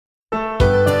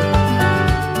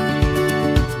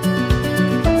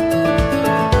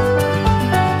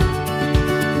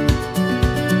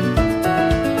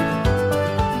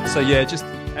So yeah, just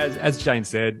as Jane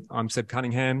said, I'm Seb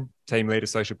Cunningham, Team Leader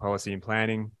Social Policy and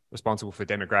Planning, responsible for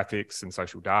demographics and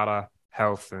social data,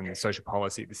 health and social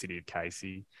policy at the City of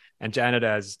Casey. And Janet,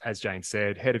 as Jane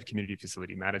said, Head of Community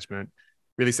Facility Management,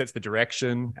 really sets the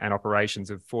direction and operations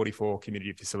of 44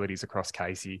 community facilities across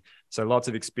Casey. So lots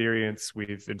of experience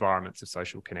with environments of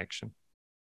social connection.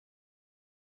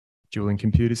 Dueling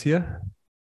computers here.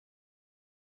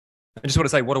 I just want to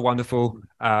say what a wonderful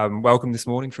welcome this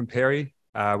morning from Perry.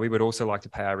 We would also like to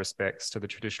pay our respects to the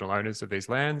traditional owners of these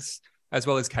lands, as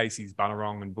well as Casey's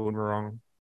Bunurong and Boonwurrung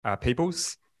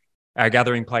peoples. Our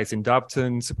gathering place in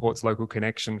Doveton supports local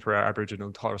connection for our Aboriginal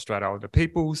and Torres Strait Islander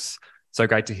peoples. So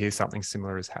great to hear something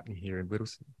similar is happening here in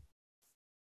Whittlesea.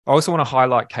 I also want to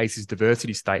highlight Casey's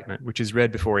diversity statement, which is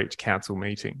read before each council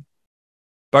meeting.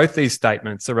 Both these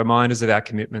statements are reminders of our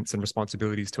commitments and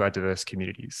responsibilities to our diverse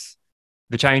communities,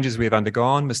 the changes we have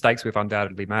undergone, mistakes we've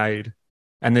undoubtedly made,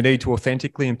 and the need to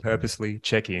authentically and purposely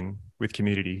check in with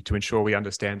community to ensure we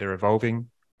understand their evolving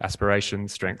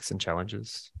aspirations, strengths, and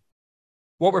challenges.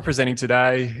 What we're presenting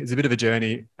today is a bit of a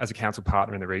journey as a council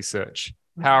partner in the research,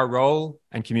 how our role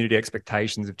and community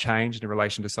expectations have changed in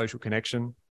relation to social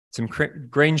connection, some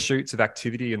green shoots of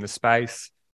activity in the space,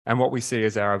 and what we see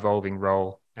as our evolving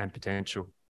role and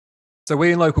potential. So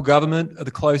we in local government are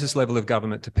the closest level of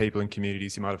government to people and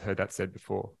communities. You might have heard that said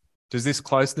before. Does this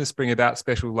closeness bring about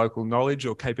special local knowledge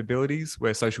or capabilities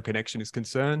where social connection is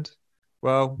concerned?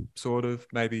 Well, sort of,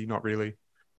 maybe not really.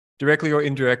 Directly or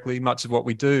indirectly, much of what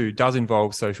we do does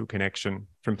involve social connection,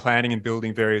 from planning and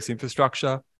building various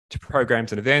infrastructure to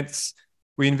programs and events.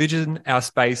 We envision our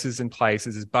spaces and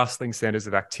places as bustling centres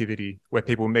of activity where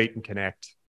people meet and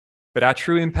connect. But our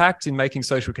true impact in making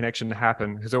social connection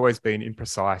happen has always been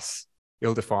imprecise,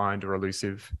 ill-defined or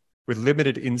elusive, with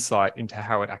limited insight into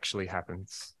how it actually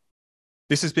happens.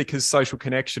 This is because social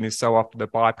connection is so often a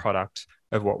byproduct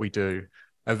of what we do,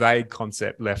 a vague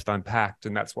concept left unpacked,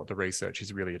 and that's what the research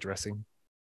is really addressing.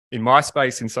 In my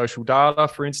space, in social data,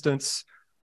 for instance,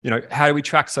 how do we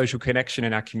track social connection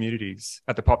in our communities?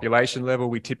 At the population level,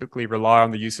 we typically rely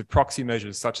on the use of proxy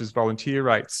measures such as volunteer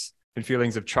rates and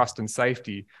feelings of trust and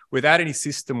safety without any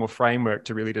system or framework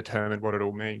to really determine what it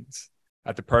all means.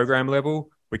 At the program level,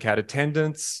 we count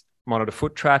attendance, monitor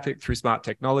foot traffic through smart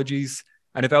technologies,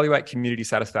 and evaluate community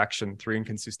satisfaction through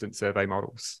inconsistent survey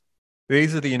models.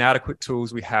 These are the inadequate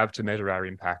tools we have to measure our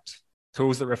impact,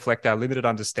 tools that reflect our limited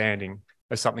understanding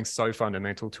of something so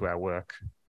fundamental to our work.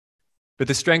 But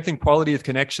the strength and quality of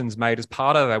connections made as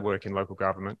part of our work in local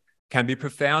government can be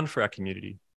profound for our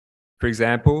community. For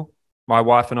example, my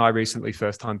wife and I recently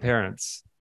first-time parents.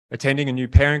 Attending a new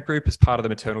parent group as part of the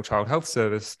Maternal Child Health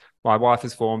Service, my wife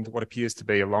has formed what appears to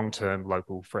be a long-term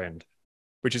local friend,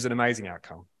 which is an amazing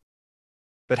outcome.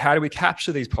 But how do we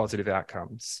capture these positive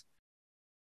outcomes,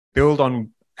 build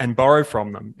on and borrow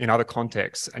from them in other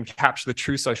contexts, and capture the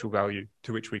true social value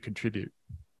to which we contribute?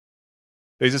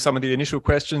 These are some of the initial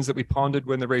questions that we pondered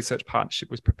when the research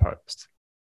partnership was proposed.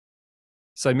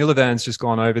 So Milovan's just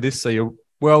gone over this, so you're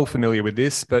well familiar with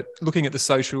this, but looking at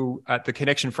the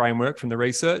connection framework from the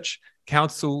research,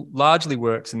 council largely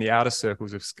works in the outer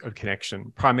circles of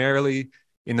connection, primarily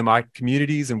in the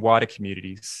communities and wider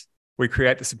communities. We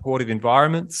create the supportive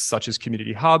environments such as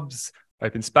community hubs,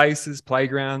 open spaces,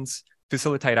 playgrounds,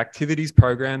 facilitate activities,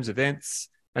 programs, events,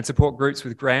 and support groups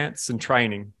with grants and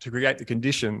training to create the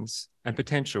conditions and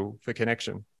potential for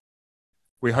connection.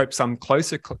 We hope some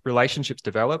closer relationships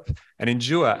develop and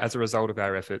endure as a result of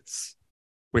our efforts.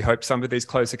 We hope some of these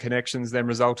closer connections then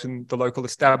result in the local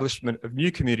establishment of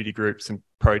new community groups and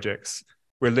projects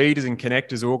where leaders and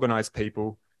connectors organise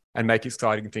people and make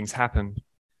exciting things happen.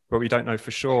 But we don't know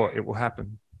for sure it will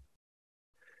happen.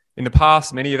 In the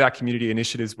past, many of our community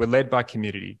initiatives were led by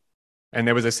community, and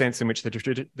there was a sense in which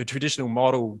the traditional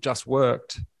model just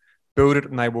worked. Build it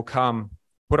and they will come.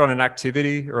 Put on an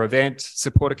activity or event,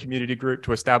 support a community group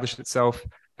to establish itself,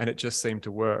 and it just seemed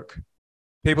to work.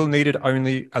 People needed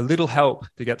only a little help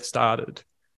to get started.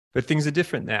 But things are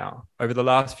different now. Over the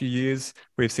last few years,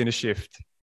 we've seen a shift.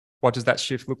 What does that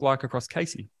shift look like across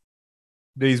Casey?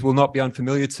 These will not be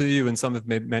unfamiliar to you, and some have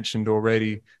been mentioned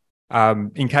already.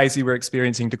 In Casey, we're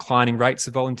experiencing declining rates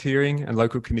of volunteering and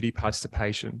local committee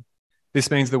participation. This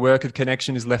means the work of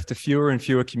connection is left to fewer and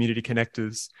fewer community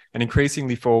connectors and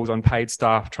increasingly falls on paid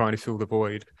staff trying to fill the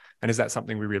void. And is that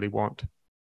something we really want?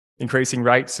 Increasing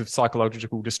rates of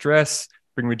psychological distress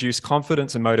bring reduced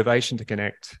confidence and motivation to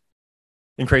connect.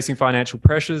 Increasing financial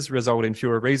pressures result in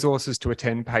fewer resources to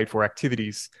attend paid-for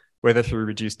activities, whether through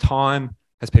reduced time,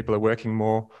 as people are working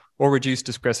more, or reduced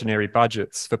discretionary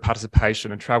budgets for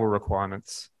participation and travel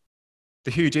requirements.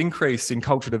 The huge increase in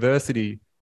cultural diversity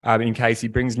in Casey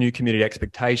brings new community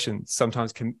expectations,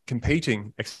 sometimes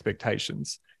competing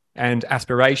expectations and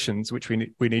aspirations which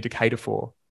we need to cater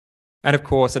for. And of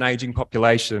course, an ageing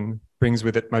population brings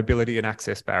with it mobility and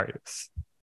access barriers.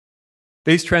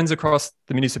 These trends across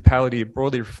the municipality are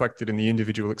broadly reflected in the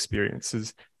individual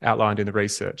experiences outlined in the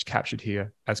research captured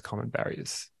here as common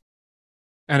barriers.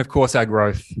 And of course, our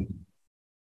growth.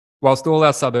 Whilst all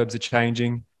our suburbs are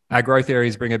changing, our growth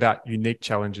areas bring about unique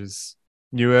challenges.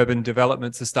 New urban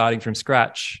developments are starting from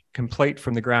scratch, complete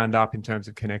from the ground up in terms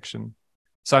of connection.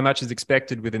 So much is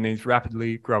expected within these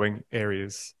rapidly growing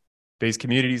areas. These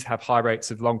communities have high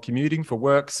rates of long commuting for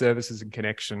work, services and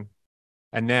connection,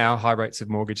 and now high rates of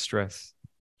mortgage stress.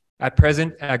 At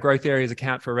present, our growth areas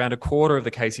account for around a quarter of the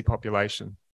Casey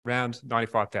population, around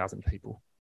 95,000 people.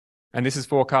 And this is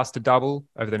forecast to double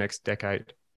over the next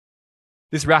decade.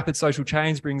 This rapid social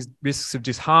change brings risks of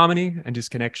disharmony and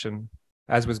disconnection.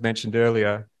 As was mentioned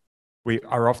earlier, we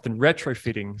are often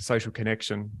retrofitting social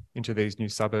connection into these new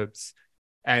suburbs.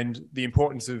 And the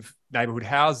importance of neighbourhood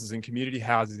houses and community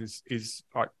houses is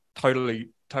like totally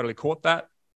caught that.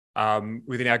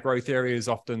 Within our growth areas,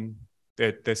 often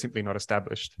they're simply not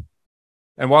established.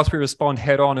 And whilst we respond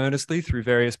head-on earnestly through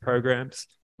various programs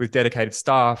with dedicated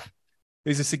staff,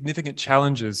 these are significant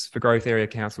challenges for growth area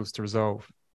councils to resolve.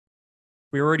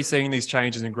 We're already seeing these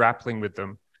changes and grappling with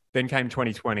them. Then came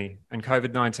 2020, and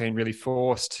COVID-19 really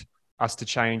forced us to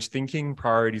change thinking,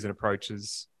 priorities, and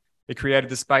approaches. It created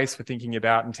the space for thinking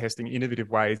about and testing innovative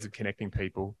ways of connecting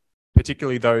people,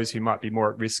 particularly those who might be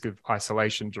more at risk of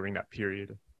isolation during that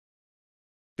period.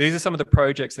 These are some of the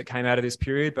projects that came out of this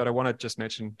period, but I want to just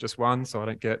mention just one so I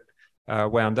don't get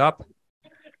wound up.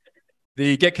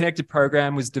 The Get Connected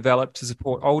program was developed to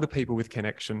support older people with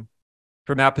connection.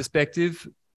 From our perspective,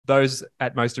 those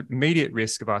at most immediate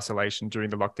risk of isolation during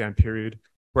the lockdown period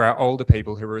were our older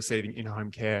people who were receiving in-home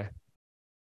care.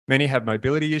 Many have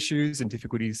mobility issues and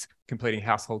difficulties completing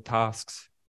household tasks.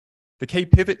 The key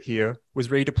pivot here was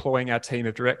redeploying our team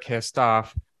of direct care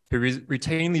staff who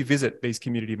routinely visit these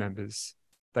community members.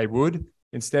 They would,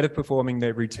 instead of performing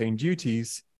their routine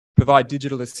duties, provide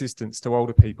digital assistance to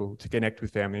older people to connect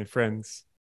with family and friends.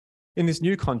 In this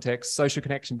new context, social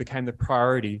connection became the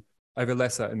priority over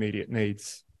lesser immediate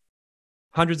needs.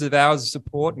 Hundreds of hours of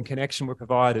support and connection were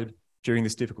provided during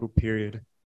this difficult period.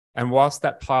 And whilst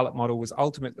that pilot model was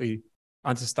ultimately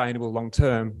unsustainable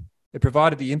long-term, it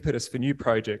provided the impetus for new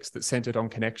projects that centred on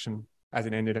connection as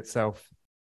an end in itself.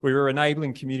 We were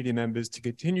enabling community members to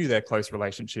continue their close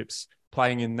relationships,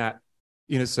 playing in that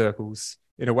inner circles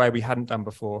in a way we hadn't done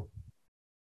before.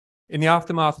 In the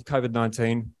aftermath of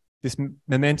COVID-19, this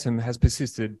momentum has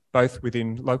persisted both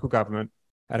within local government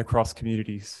and across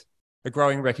communities. A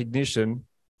growing recognition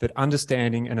that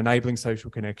understanding and enabling social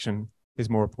connection is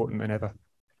more important than ever.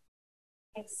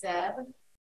 Thanks, Seb.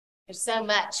 There's so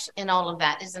much in all of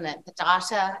that, isn't it? The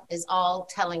data is all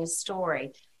telling a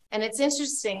story. And it's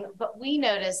interesting, but we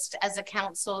noticed as a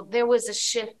council, there was a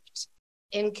shift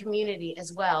in community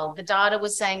as well. The data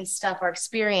was saying stuff, our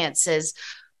experiences,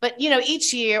 but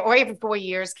each year or every 4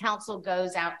 years, council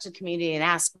goes out to community and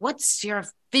asks, what's your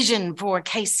vision for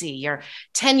Casey, your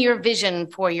 10-year vision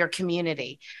for your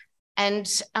community? And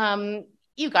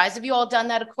you guys, have you all done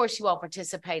that? Of course, you all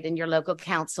participate in your local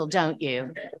council, don't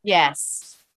you?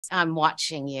 Yes. I'm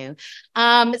watching you.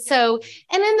 And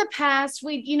in the past,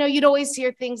 you'd always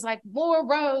hear things like more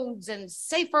roads and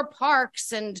safer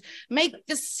parks and make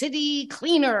the city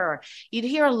cleaner. You'd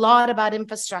hear a lot about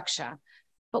infrastructure.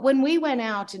 But when we went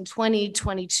out in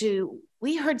 2022,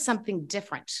 we heard something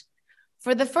different.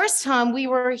 For the first time, we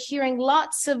were hearing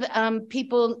lots of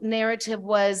people narrative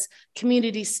was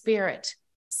community spirit,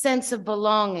 sense of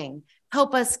belonging,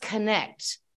 help us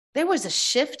connect. There was a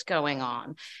shift going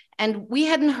on. And we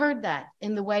hadn't heard that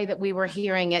in the way that we were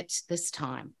hearing it this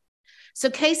time. So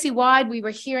Casey-wide, we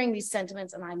were hearing these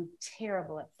sentiments, and I'm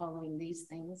terrible at following these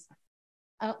things.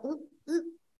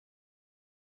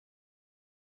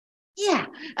 Yeah,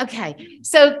 okay.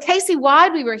 So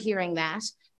Casey-wide, we were hearing that.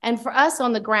 And for us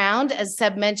on the ground, as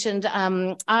Seb mentioned,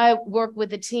 I work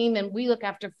with a team and we look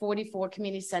after 44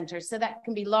 community centers. So that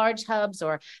can be large hubs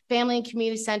or family and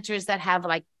community centers that have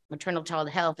like maternal child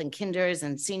health and kinders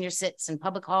and senior sits and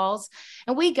public halls.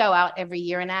 And we go out every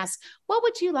year and ask, what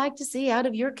would you like to see out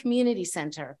of your community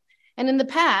center? And in the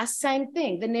past, same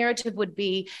thing. The narrative would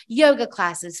be yoga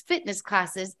classes, fitness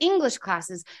classes, English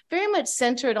classes, very much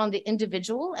centered on the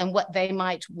individual and what they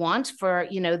might want for,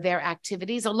 their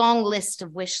activities, a long list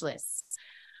of wish lists.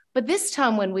 But this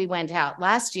time when we went out,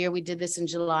 last year, we did this in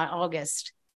July,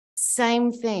 August,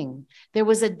 Same thing. There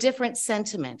was a different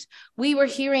sentiment. We were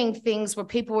hearing things where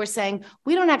people were saying,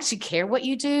 we don't actually care what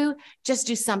you do, just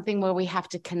do something where we have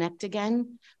to connect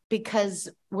again because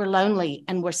we're lonely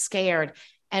and we're scared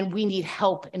and we need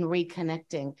help in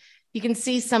reconnecting. You can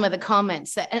see some of the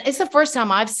comments and it's the first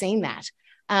time I've seen that.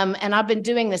 And I've been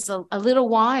doing this a little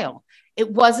while.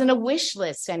 It wasn't a wish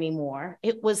list anymore.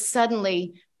 It was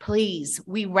suddenly, please,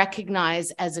 we recognize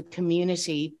as a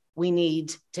community, we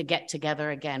need to get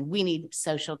together again. We need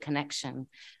social connection.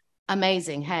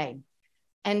 Amazing, hey.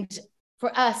 And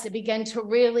for us, it began to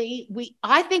really,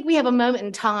 I think we have a moment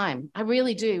in time. I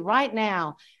really do. Right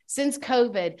now, since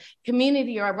COVID,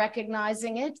 community are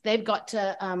recognizing it. They've got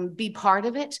to be part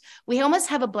of it. We almost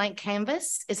have a blank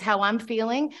canvas is how I'm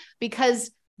feeling,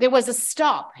 because there was a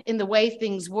stop in the way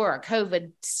things were.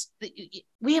 COVID,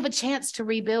 we have a chance to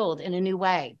rebuild in a new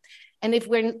way. And if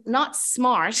we're not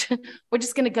smart, we're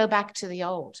just going to go back to the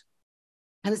old.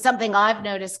 And something I've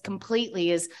noticed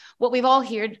completely is what we've all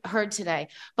heard today.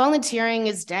 Volunteering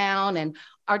is down, and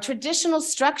our traditional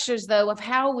structures, though, of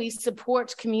how we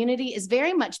support community is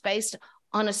very much based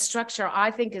on a structure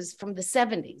I think is from the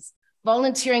 70s.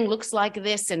 Volunteering looks like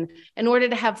this, and in order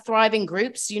to have thriving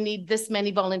groups, you need this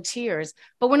many volunteers,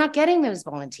 but we're not getting those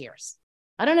volunteers.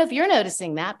 I don't know if you're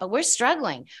noticing that, but we're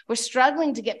struggling. We're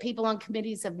struggling to get people on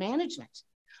committees of management.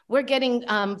 We're getting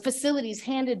facilities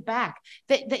handed back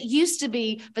that used to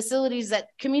be facilities that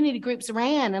community groups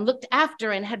ran and looked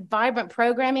after and had vibrant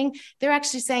programming. They're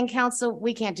actually saying, council,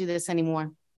 we can't do this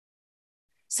anymore.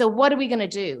 So what are we going to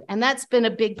do? And that's been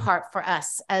a big part for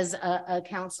us as a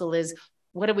council is,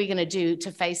 what are we going to do to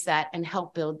face that and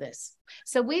help build this?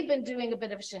 So we've been doing a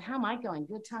bit of a shit. How am I going?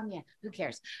 Good time? Yeah, who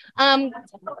cares?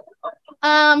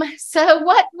 So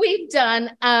what we've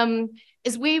done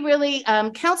is we really,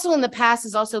 council in the past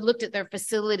has also looked at their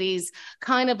facilities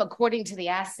kind of according to the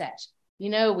asset. You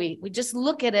know, we just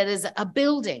look at it as a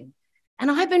building.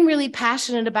 And I've been really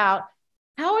passionate about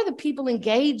how are the people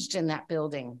engaged in that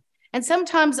building? And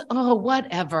sometimes, oh,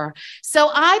 whatever. So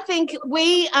I think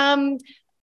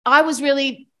I was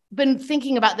really been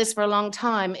thinking about this for a long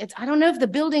time. I don't know if the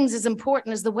buildings is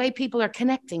important as the way people are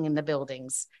connecting in the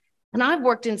buildings. And I've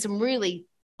worked in some really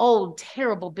old,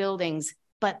 terrible buildings,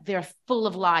 but they're full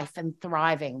of life and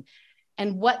thriving.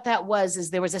 And what that was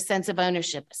is there was a sense of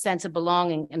ownership, a sense of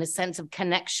belonging, and a sense of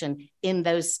connection in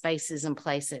those spaces and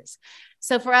places.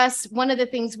 So for us, one of the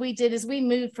things we did is we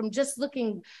moved from just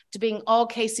looking to being all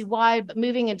KCY, but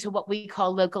moving into what we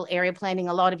call local area planning.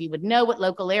 A lot of you would know what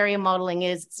local area modeling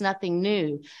is. It's nothing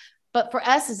new. But for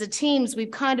us as a teams,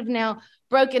 we've kind of now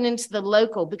broken into the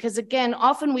local, because again,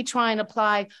 often we try and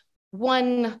apply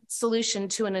one solution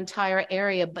to an entire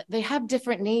area, but they have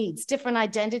different needs, different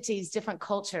identities, different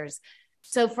cultures.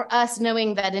 So for us,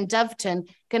 knowing that in Doveton,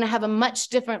 going to have a much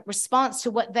different response to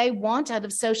what they want out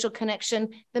of social connection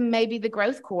than maybe the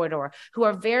growth corridor, who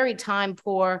are very time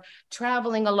poor,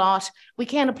 traveling a lot. We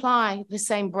can't apply the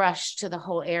same brush to the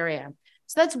whole area.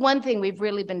 So that's one thing we've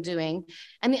really been doing.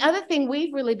 And the other thing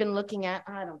we've really been looking at,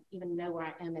 I don't even know where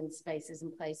I am in spaces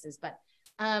and places, but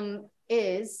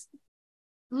is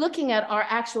looking at our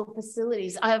actual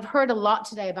facilities. I have heard a lot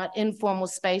today about informal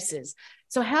spaces.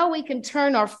 So how we can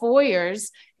turn our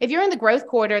foyers, if you're in the growth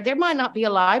corridor, there might not be a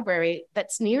library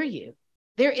that's near you.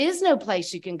 There is no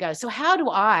place you can go. So how do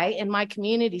I, in my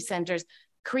community centers,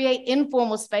 create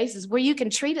informal spaces where you can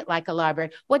treat it like a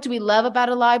library? What do we love about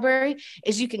a library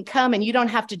is you can come and you don't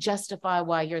have to justify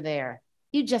why you're there.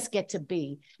 You just get to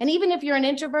be. And even if you're an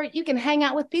introvert, you can hang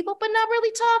out with people, but not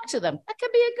really talk to them. That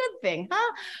could be a good thing,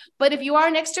 huh? But if you are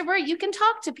an extrovert, you can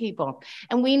talk to people.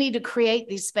 And we need to create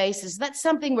these spaces. That's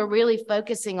something we're really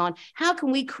focusing on. How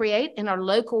can we create in our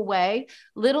local way,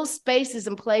 little spaces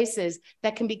and places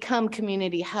that can become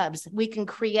community hubs? We can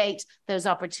create those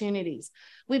opportunities.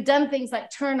 We've done things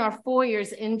like turn our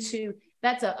foyers into,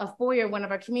 that's a foyer, one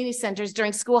of our community centers.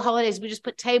 During school holidays, we just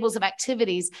put tables of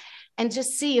activities and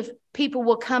just see if people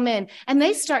will come in and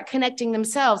they start connecting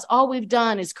themselves. All we've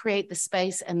done is create the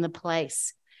space and the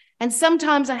place. And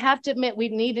sometimes I have to admit,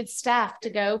 we've needed staff to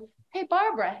go, hey,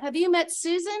 Barbara, have you met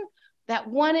Susan? That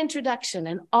one introduction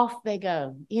and off they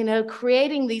go, you know,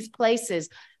 creating these places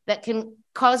that can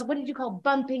cause, what did you call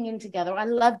bumping in together? I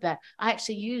love that. I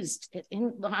actually used it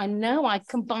in, I know I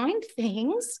combined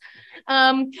things.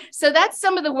 So that's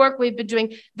some of the work we've been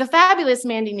doing. The fabulous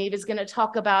Mandy Neve is going to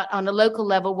talk about on a local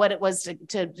level what it was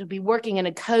to be working in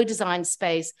a co-design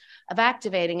space of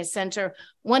activating a center.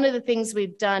 One of the things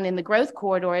we've done in the growth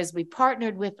corridor is we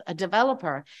partnered with a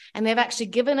developer, and they've actually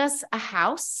given us a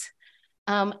house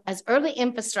as early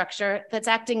infrastructure that's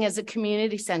acting as a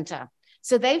community center.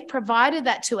 So they've provided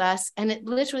that to us, and it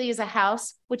literally is a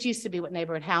house, which used to be what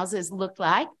neighborhood houses looked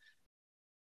like.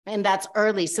 And that's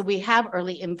early. So we have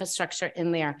early infrastructure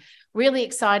in there. Really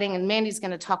exciting. And Mandy's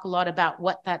going to talk a lot about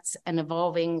what that's an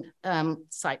evolving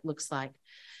site looks like.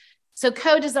 So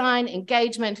co-design,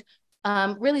 engagement,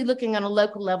 really looking on a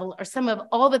local level are some of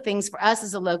all the things for us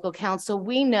as a local council.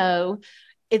 We know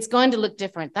it's going to look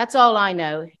different. That's all I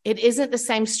know. It isn't the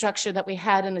same structure that we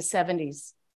had in the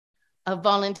 70s of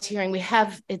volunteering.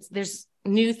 There's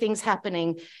new things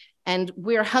happening, and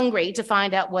we're hungry to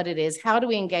find out what it is. How do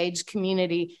we engage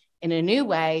community in a new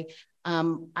way?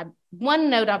 One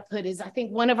note I'll put is, I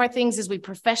think one of our things is we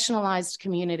professionalized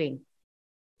community.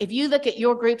 If you look at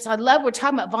your groups, we're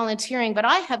talking about volunteering, but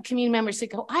I have community members who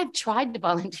go, I've tried to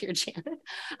volunteer, Janet.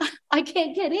 I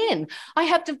can't get in. I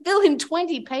have to fill in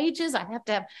 20 pages.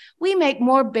 We make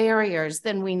more barriers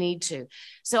than we need to.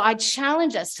 So I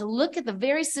challenge us to look at the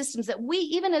very systems that we,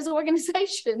 even as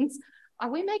organizations, are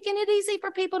we making it easy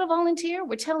for people to volunteer?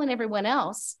 We're telling everyone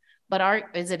else, but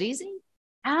is it easy?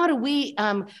 How do we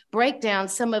break down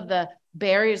some of the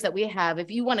barriers that we have?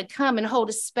 If you want to come and hold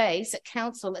a space at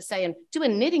council, let's say, and do a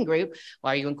knitting group,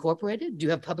 well, are you incorporated? Do you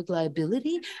have public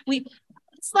liability?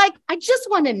 It's like, I just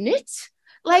want to knit.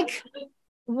 Like,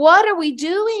 what are we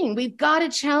doing? We've got to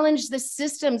challenge the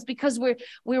systems, because we're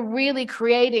really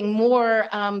creating more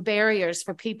barriers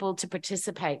for people to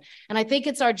participate. And I think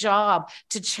it's our job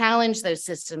to challenge those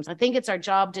systems. I think it's our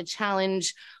job to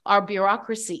challenge our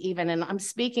bureaucracy even. And I'm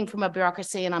speaking from a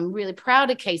bureaucracy, and I'm really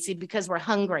proud of Casey, because we're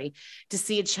hungry to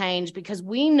see a change, because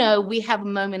we know we have a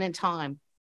moment in time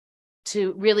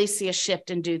to really see a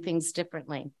shift and do things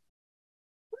differently.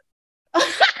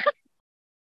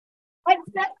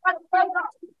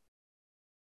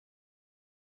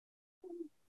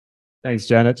 Thanks,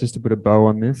 Janet. Just to put a bow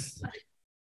on this.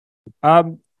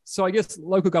 So I guess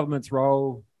local government's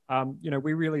role,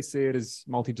 we really see it as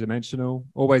multidimensional,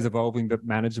 always evolving but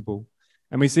manageable.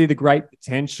 And we see the great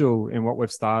potential in what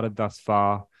we've started thus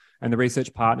far. And the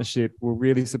research partnership will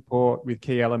really support with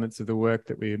key elements of the work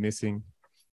that we are missing.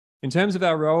 In terms of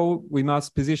our role, we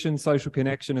must position social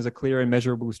connection as a clear and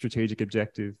measurable strategic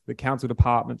objective that council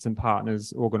departments and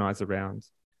partners organise around.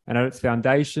 And at its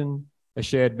foundation, a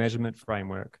shared measurement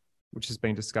framework, which has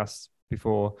been discussed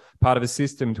before, part of a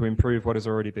system to improve what has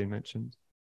already been mentioned.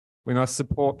 We must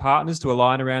support partners to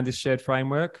align around this shared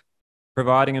framework,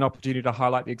 providing an opportunity to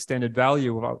highlight the extended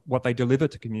value of what they deliver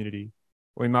to community.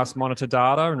 We must monitor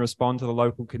data and respond to the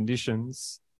local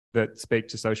conditions that speak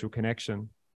to social connection.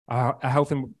 A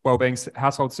health and wellbeing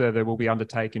household survey will be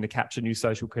undertaken to capture new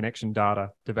social connection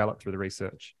data developed through the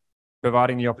research,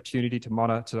 providing the opportunity to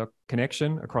monitor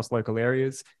connection across local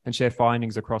areas and share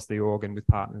findings across the organ with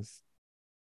partners.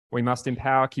 We must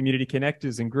empower community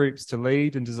connectors and groups to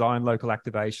lead and design local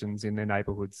activations in their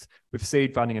neighbourhoods with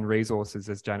seed funding and resources,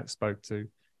 as Janet spoke to,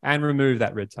 and remove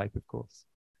that red tape, of course.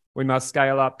 We must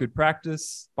scale up good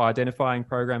practice by identifying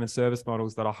program and service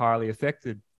models that are highly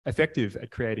effective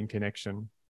at creating connection.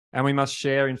 And we must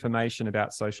share information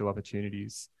about social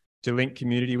opportunities to link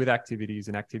community with activities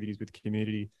and activities with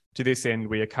community. To this end,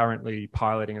 we are currently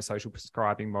piloting a social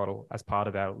prescribing model as part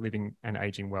of our Living and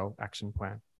Ageing Well action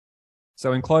plan.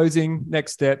 So in closing,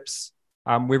 next steps,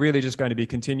 we're really just going to be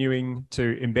continuing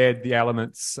to embed the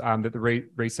elements that the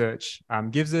research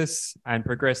gives us and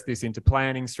progress this into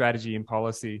planning, strategy and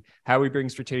policy. How we bring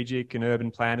strategic and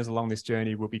urban planners along this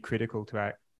journey will be critical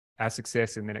to our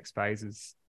success in the next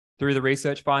phases. Through the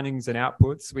research findings and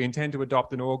outputs, we intend to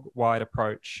adopt an org-wide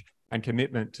approach and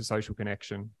commitment to social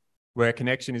connection, where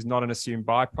connection is not an assumed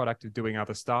byproduct of doing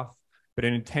other stuff, but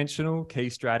an intentional key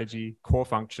strategy, core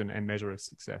function, and measure of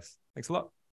success. Thanks a lot.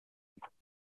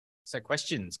 So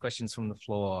questions from the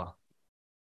floor.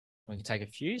 We can take a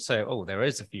few. So, there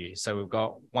is a few. So we've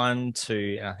got 1,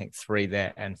 2, and I think 3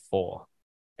 there, and 4.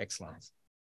 Excellent.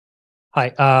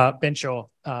 Hi, Ben Shaw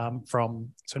from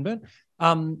Swinburne.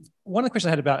 One of the questions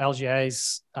I had about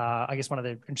LGAs, I guess one of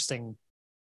the interesting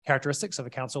characteristics of a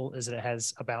council is that it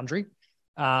has a boundary,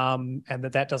 and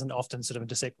that doesn't often sort of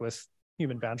intersect with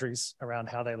human boundaries around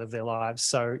how they live their lives.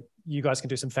 So you guys can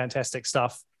do some fantastic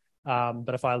stuff,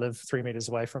 but if I live 3 meters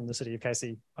away from the city of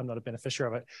Casey, I'm not a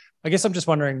beneficiary of it. I guess I'm just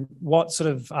wondering what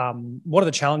are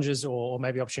the challenges or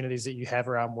maybe opportunities that you have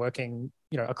around working,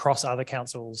 across other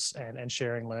councils and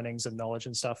sharing learnings and knowledge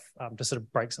and stuff to sort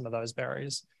of break some of those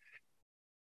barriers.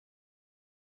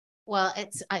 Well,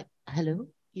 hello.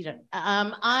 You don't.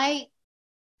 I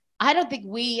don't think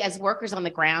we as workers on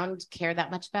the ground care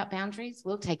that much about boundaries.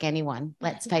 We'll take anyone.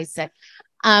 Let's face it.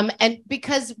 And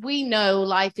because we know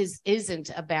life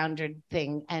isn't a bounded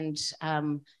thing, and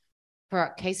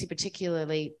for Casey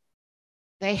particularly,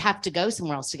 they have to go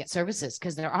somewhere else to get services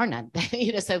because there are none.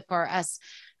 So for us,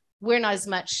 we're not as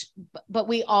much, but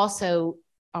we also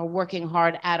are working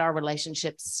hard at our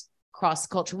relationships cross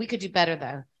culture. We could do better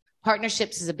though.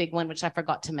 Partnerships is a big one, which I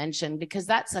forgot to mention, because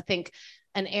that's, I think,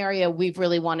 an area we've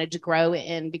really wanted to grow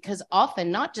in, because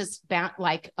often not just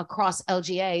like across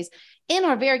LGAs, in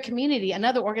our very community,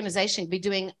 another organization could be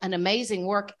doing an amazing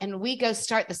work and we go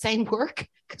start the same work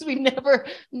because we never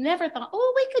thought,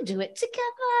 oh, we could do it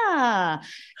together.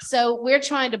 So we're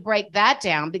trying to break that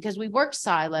down because we work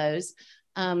silos.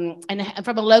 And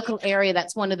from a local area,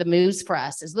 that's one of the moves for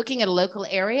us, is looking at a local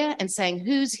area and saying,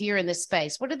 who's here in this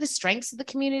space? What are the strengths of the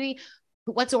community?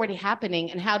 What's already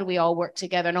happening? And how do we all work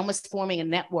together, and almost forming a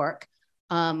network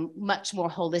much more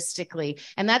holistically.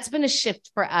 And that's been a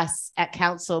shift for us at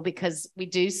council, because we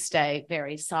do stay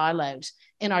very siloed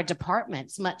in our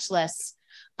departments, much less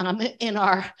in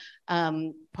our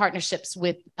partnerships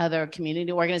with other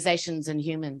community organizations and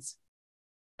humans.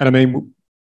 And I mean,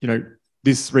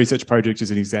 this research project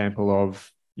is an example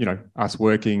of, us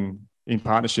working in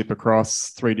partnership across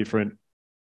 3 different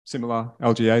similar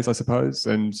LGAs, I suppose.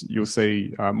 And you'll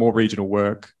see more regional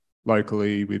work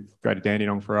locally with Greater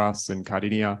Dandenong for us and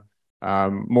Cardinia.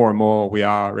 More and more, we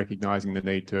are recognising the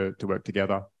need to work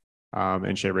together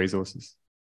and share resources.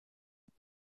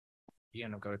 Yeah,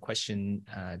 and I've got a question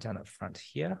down at front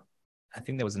here. I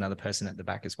think there was another person at the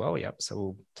back as well. Yep. So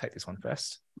we'll take this one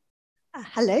first.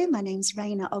 Hello, my name's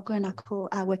Raina Ogrenakul.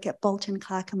 I work at Bolton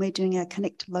Clark, and we're doing a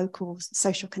Connect Local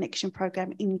social connection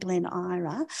program in Glen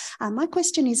Ira. My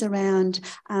question is around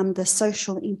the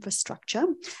social infrastructure,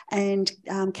 and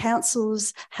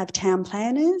councils have town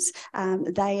planners.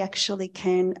 They actually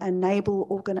can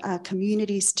enable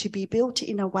communities to be built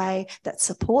in a way that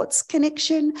supports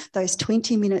connection. Those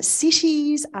 20-minute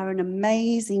cities are an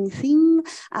amazing thing.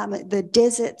 The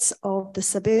deserts of the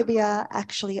suburbia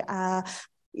actually are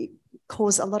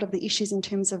cause a lot of the issues in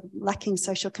terms of lacking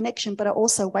social connection, but are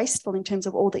also wasteful in terms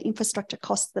of all the infrastructure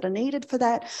costs that are needed for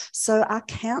that. So our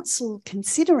council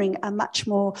considering a much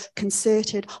more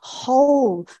concerted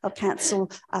whole of council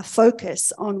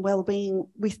focus on wellbeing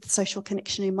with social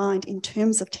connection in mind in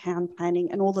terms of town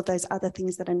planning and all of those other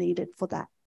things that are needed for that.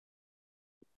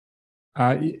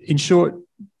 In short,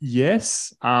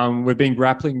 yes. We've been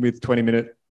grappling with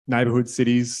 20-minute neighbourhood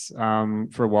cities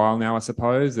for a while now, I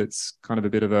suppose. It's kind of a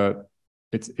bit of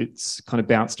it's kind of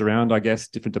bounced around, I guess,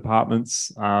 different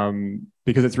departments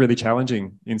because it's really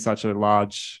challenging in such a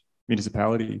large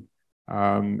municipality.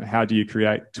 How do you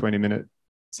create 20-minute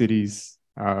cities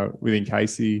within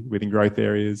Casey, within growth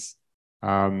areas?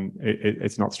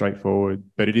 It's not straightforward,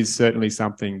 but it is certainly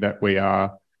something that we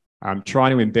are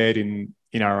trying to embed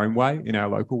in our own way, in our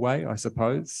local way, I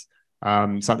suppose.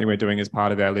 Something we're doing as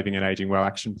part of our Living and Ageing Well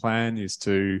action plan is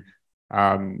to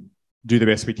do the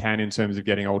best we can in terms of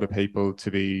getting older people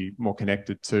to be more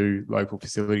connected to local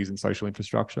facilities and social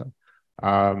infrastructure.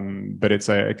 But it's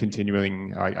a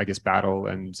continuing, I guess, battle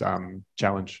and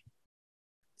challenge.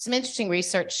 Some interesting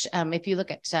research. If you look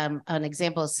at an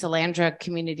example, Salandra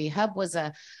Community Hub was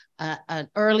an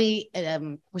early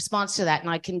response to that, and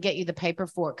I can get you the paper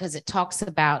for it because it talks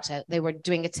about they were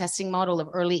doing a testing model of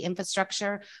early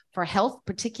infrastructure for health,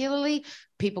 particularly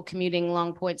people commuting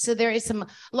long points. So there is a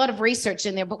lot of research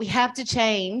in there, but we have to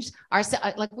change our,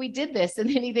 like we did this, and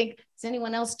then you think, is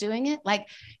anyone else doing it? Like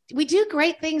we do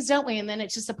great things, don't we? And then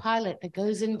it's just a pilot that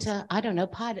goes into, I don't know,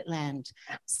 pilot land.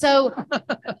 So,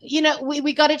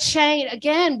 we got to change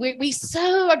again. We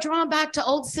so are drawn back to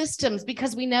old systems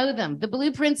because we know them. The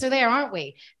blueprints are there, aren't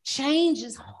we? Change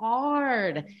is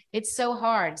hard. It's so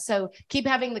hard. So keep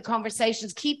having the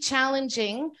conversations, keep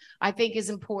challenging, I think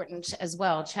is important as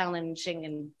well. Challenging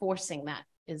and forcing that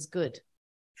is good.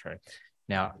 True.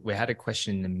 Now, we had a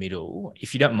question in the middle.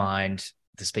 If you don't mind,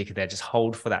 the speaker there, just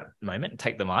hold for that moment and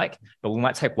take the mic. But we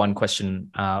might take one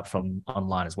question from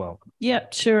online as well. Yeah,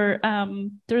 sure.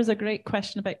 There is a great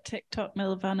question about TikTok,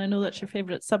 Milovan. I know that's your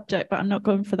favourite subject, but I'm not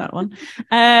going for that one.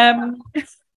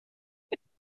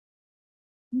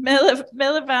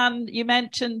 Milovan, you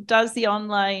mentioned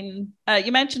online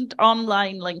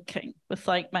linking with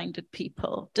like-minded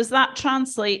people. Does that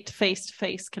translate to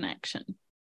face-to-face connection?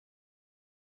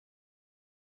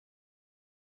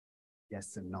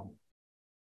 Yes and no.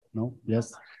 No?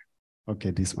 Yes?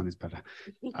 Okay, this one is better.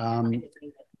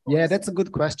 Yeah, that's a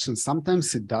good question.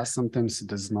 Sometimes it does, sometimes it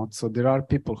does not. So there are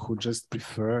people who just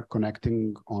prefer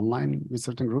connecting online with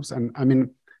certain groups. And I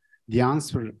mean, the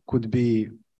answer could be,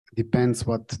 depends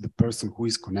what the person who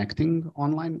is connecting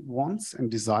online wants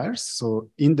and desires. So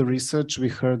in the research, we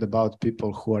heard about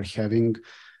people who are having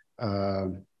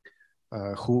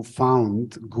who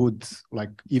found good,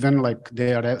 like even like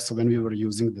they are, so when we were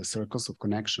using the circles of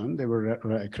connection, they were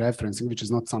referencing, which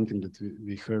is not something that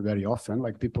we hear very often,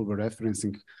 like people were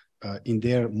referencing in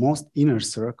their most inner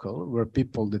circle were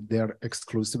people that they are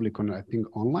exclusively connecting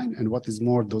online, and what is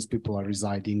more, those people are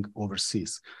residing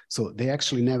overseas. So they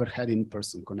actually never had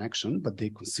in-person connection, but they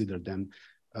consider them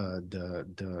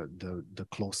the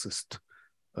closest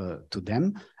to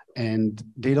them, and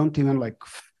they don't even like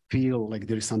feel like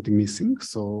there is something missing.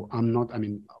 So I'm not, I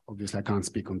mean, obviously I can't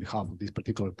speak on behalf of this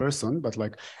particular person, but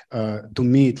like to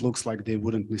me, it looks like they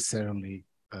wouldn't necessarily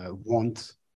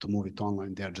want to move it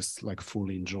online. They're just like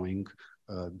fully enjoying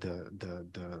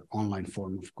the online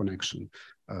form of connection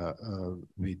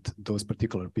with those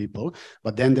particular people.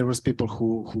 But then there was people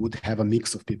who would have a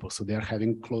mix of people. So they're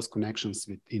having close connections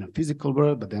with in a physical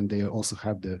world, but then they also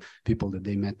have the people that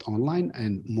they met online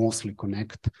and mostly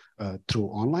connect through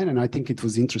online. And I think it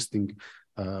was interesting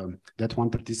that one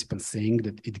participant saying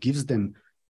that it gives them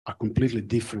a completely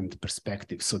different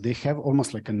perspective. So they have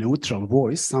almost like a neutral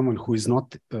voice, someone who is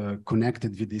not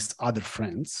connected with these other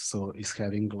friends. So is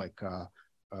having like a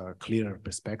clearer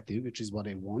perspective, which is what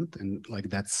I want. And like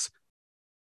that's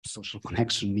social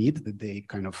connection need that they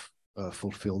kind of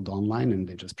fulfilled online, and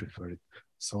they just prefer it.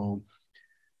 So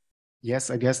yes,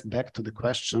 I guess back to the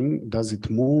question, does it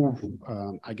move?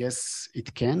 I guess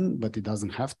it can, but it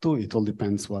doesn't have to. It all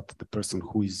depends what the person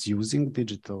who is using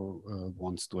digital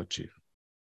wants to achieve.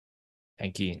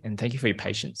 Thank you. And thank you for your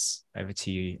patience. Over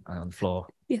to you on the floor.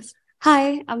 Yes.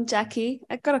 Hi, I'm Jackie.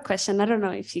 I got a question. I don't know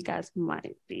if you guys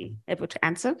might be able to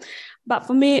answer, but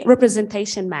for me,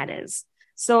 representation matters.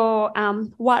 So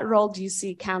what role do you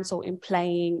see council in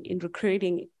playing in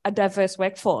recruiting a diverse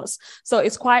workforce? So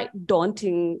it's quite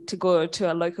daunting to go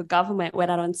to a local government where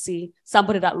I don't see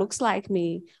somebody that looks like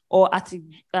me, or I think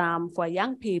for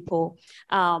young people,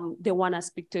 they want to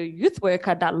speak to a youth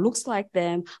worker that looks like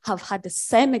them, have had the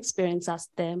same experience as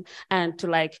them, and to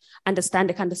like understand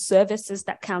the kind of services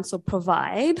that council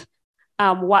provide.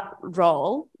 What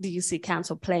role do you see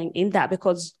council playing in that?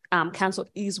 Because council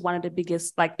is one of the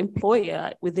biggest like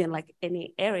employer within like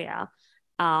any area.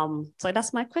 So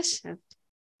that's my question.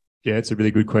 Yeah, it's a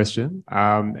really good question,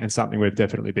 and something we've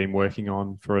definitely been working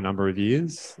on for a number of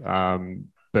years.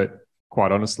 But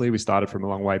quite honestly, we started from a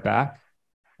long way back.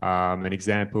 An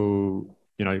example,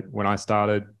 you know, when I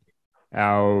started,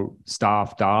 our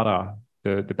staff data,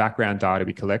 the background data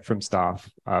we collect from staff,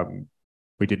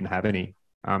 we didn't have any.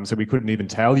 So we couldn't even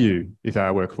tell you if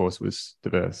our workforce was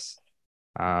diverse.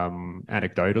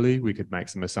 Anecdotally, we could make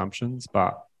some assumptions,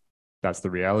 but that's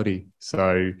the reality.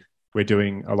 So we're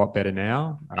doing a lot better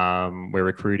now. We're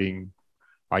recruiting,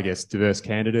 I guess, diverse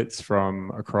candidates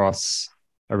from across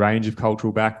a range of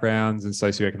cultural backgrounds and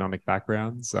socioeconomic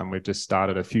backgrounds. We've just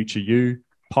started a Future You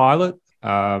pilot,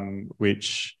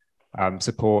 which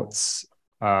supports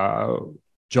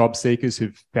job seekers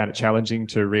who've found it challenging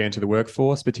to re-enter the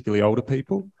workforce, particularly older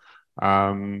people.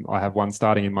 I have one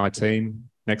starting in my team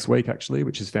next week, actually,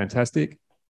 which is fantastic.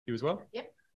 You as well?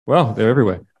 Yep. Well, they're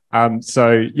everywhere.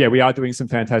 So yeah, we are doing some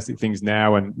fantastic things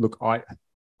now. And look, I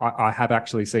have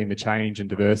actually seen the change in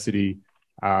diversity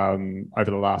over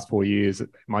the last 4 years at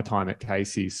my time at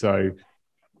Casey. So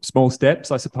small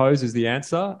steps, I suppose, is the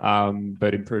answer,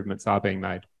 but improvements are being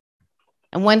made.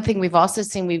 And one thing we've also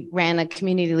seen, we ran a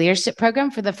community leadership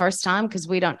program for the first time because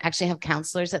we don't actually have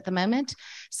counselors at the moment.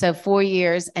 So 4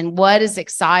 years. And what is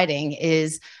exciting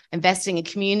is investing in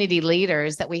community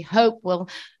leaders that we hope will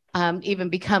even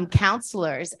become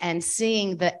counselors, and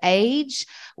seeing the age,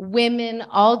 women,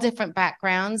 all different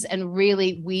backgrounds. And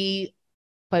really, we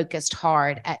focused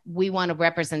hard at, we want a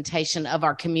representation of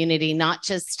our community, not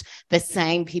just the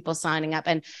same people signing up.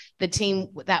 And the team,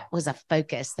 that was a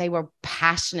focus. They were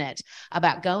passionate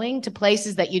about going to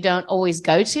places that you don't always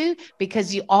go to,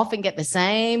 because you often get the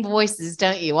same voices,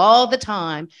 don't you, all the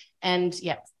time. And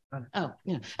yeah. Oh,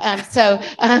 yeah.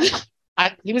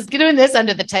 He was doing this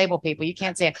under the table, people. You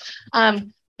can't see it.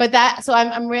 But that, so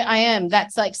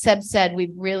that's like Seb said,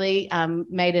 we've really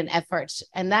made an effort.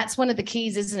 And that's one of the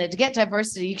keys, isn't it? To get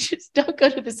diversity, you just don't go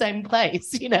to the same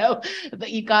place, you know,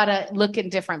 but you got to look in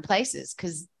different places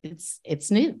because it's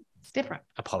new. It's different.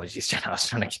 Apologies, Jen. I was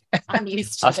trying to. I'm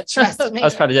used to it. Trust me. I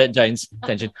was trying to get Jane's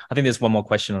attention. I think there's one more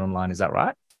question online. Is that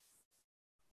right?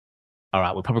 All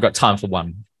right. We've probably got time for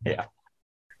one. Yeah.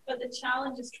 But the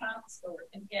challenge is transport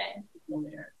and getting people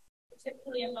there,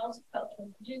 particularly in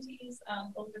multicultural communities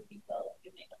and older people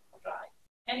who may not drive.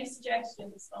 Any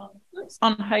suggestions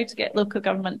on how to get local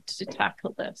government to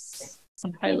tackle this?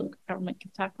 On how local government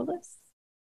can tackle this?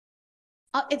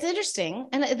 It's interesting.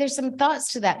 And there's some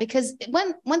thoughts to that, because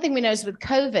one thing we noticed with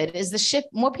COVID is the shift,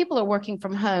 more people are working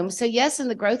from home. So yes, in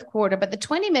the growth quarter, but the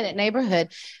 20-minute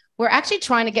neighborhood, we're actually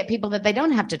trying to get people that they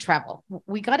don't have to travel.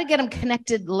 We got to get them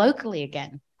connected locally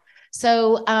again.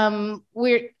 So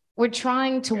we're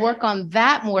trying to work on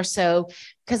that more so,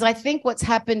 because I think what's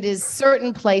happened is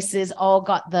certain places all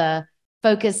got the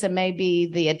focus and maybe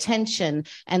the attention,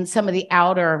 and some of the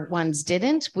outer ones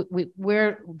didn't.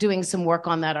 We're doing some work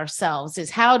on that ourselves,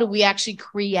 is how do we actually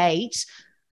create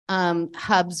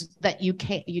hubs that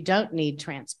you don't need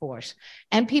transport,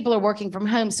 and people are working from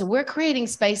home. So we're creating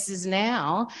spaces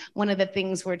now. One of the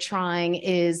things we're trying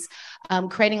is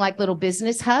creating like little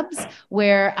business hubs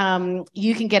where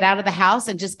you can get out of the house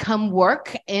and just come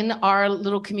work in our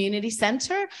little community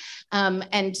center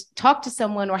and talk to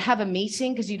someone or have a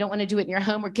meeting, because you don't want to do it in your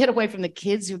home, or get away from the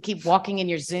kids who keep walking in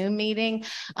your Zoom meeting.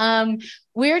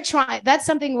 That's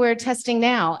something we're testing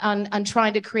now on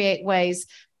trying to create ways.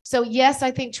 So yes,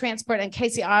 I think transport, and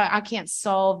Casey, I can't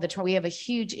solve we have a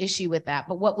huge issue with that,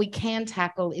 but what we can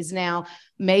tackle is now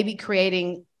maybe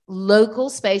creating local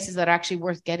spaces that are actually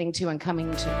worth getting to and coming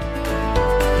to.